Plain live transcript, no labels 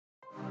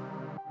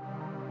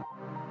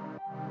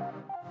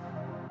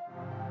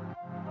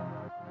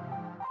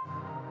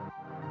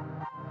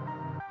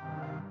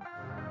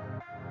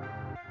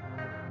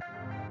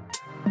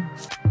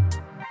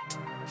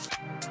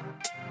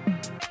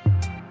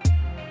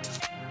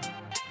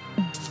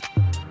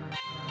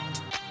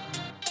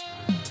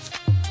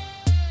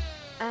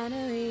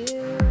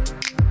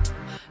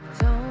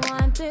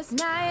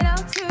this night all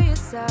to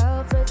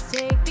yourself. Let's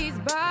take these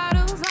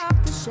bottles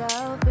off the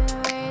shelf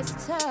and raise a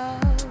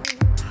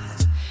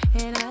toast.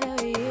 And I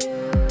know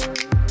you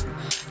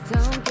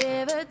don't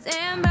give a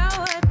damn about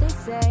what they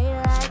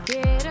say. Like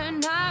it or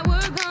not,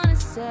 we're gonna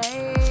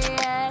say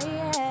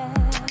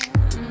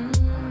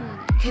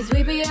Cause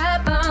we be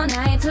up all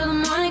night till the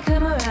morning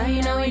come around.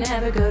 You know we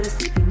never go to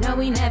sleep, you know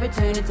we never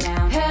turn it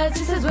down. Cause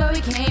this is where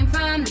we came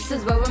from, this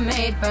is what we're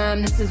made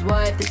from. This is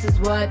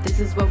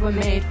what we're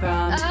made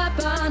from. Up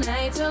all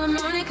night till the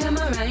morning come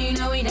around. You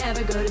know we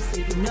never go to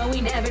sleep, you know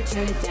we never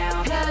turn it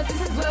down. Cause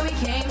this is where we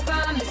came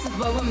from, this is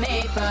what we're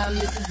made from.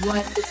 This is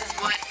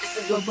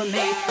what we're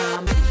made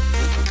from.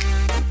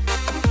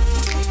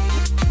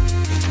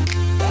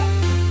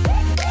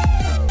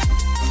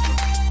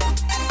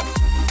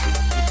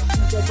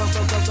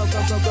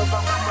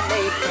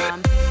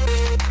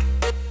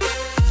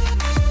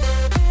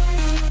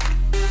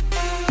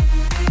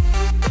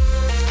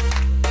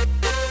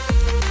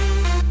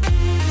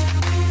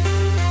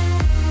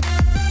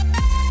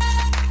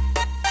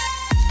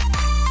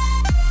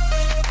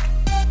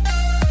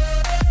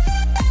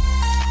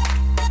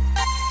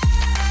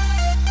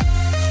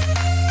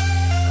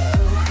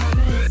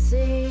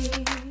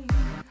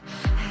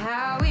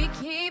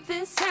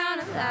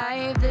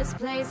 This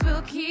place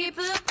will keep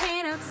the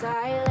pain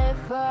outside, live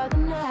for the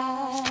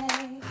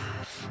night.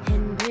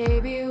 And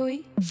baby,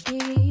 we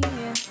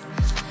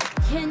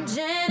can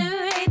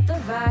generate the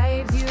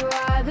vibes. You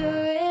are the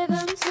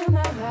rhythm to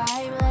my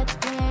rhyme. Let's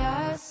play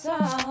our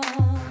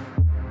song.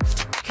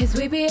 Cause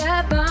we be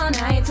up all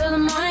night till the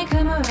morning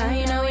come around.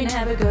 You know we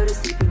never go to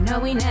sleep, you know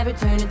we never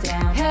turn it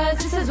down. Cause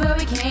this is where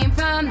we came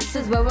from, this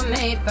is what we're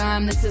made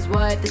from. This is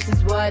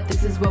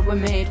what we're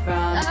made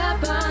from.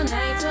 Up all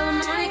night till the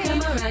morning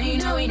come around. You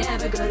know we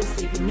never go to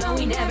sleep, you know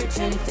we never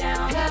turn it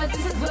down. Cause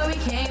this is where we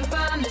came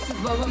from, this is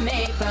what we're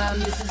made from.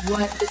 This is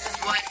what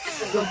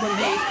we're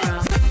made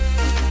from.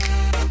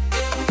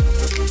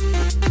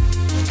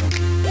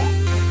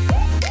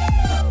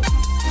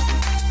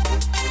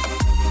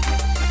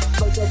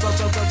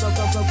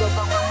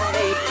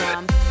 Made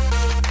from.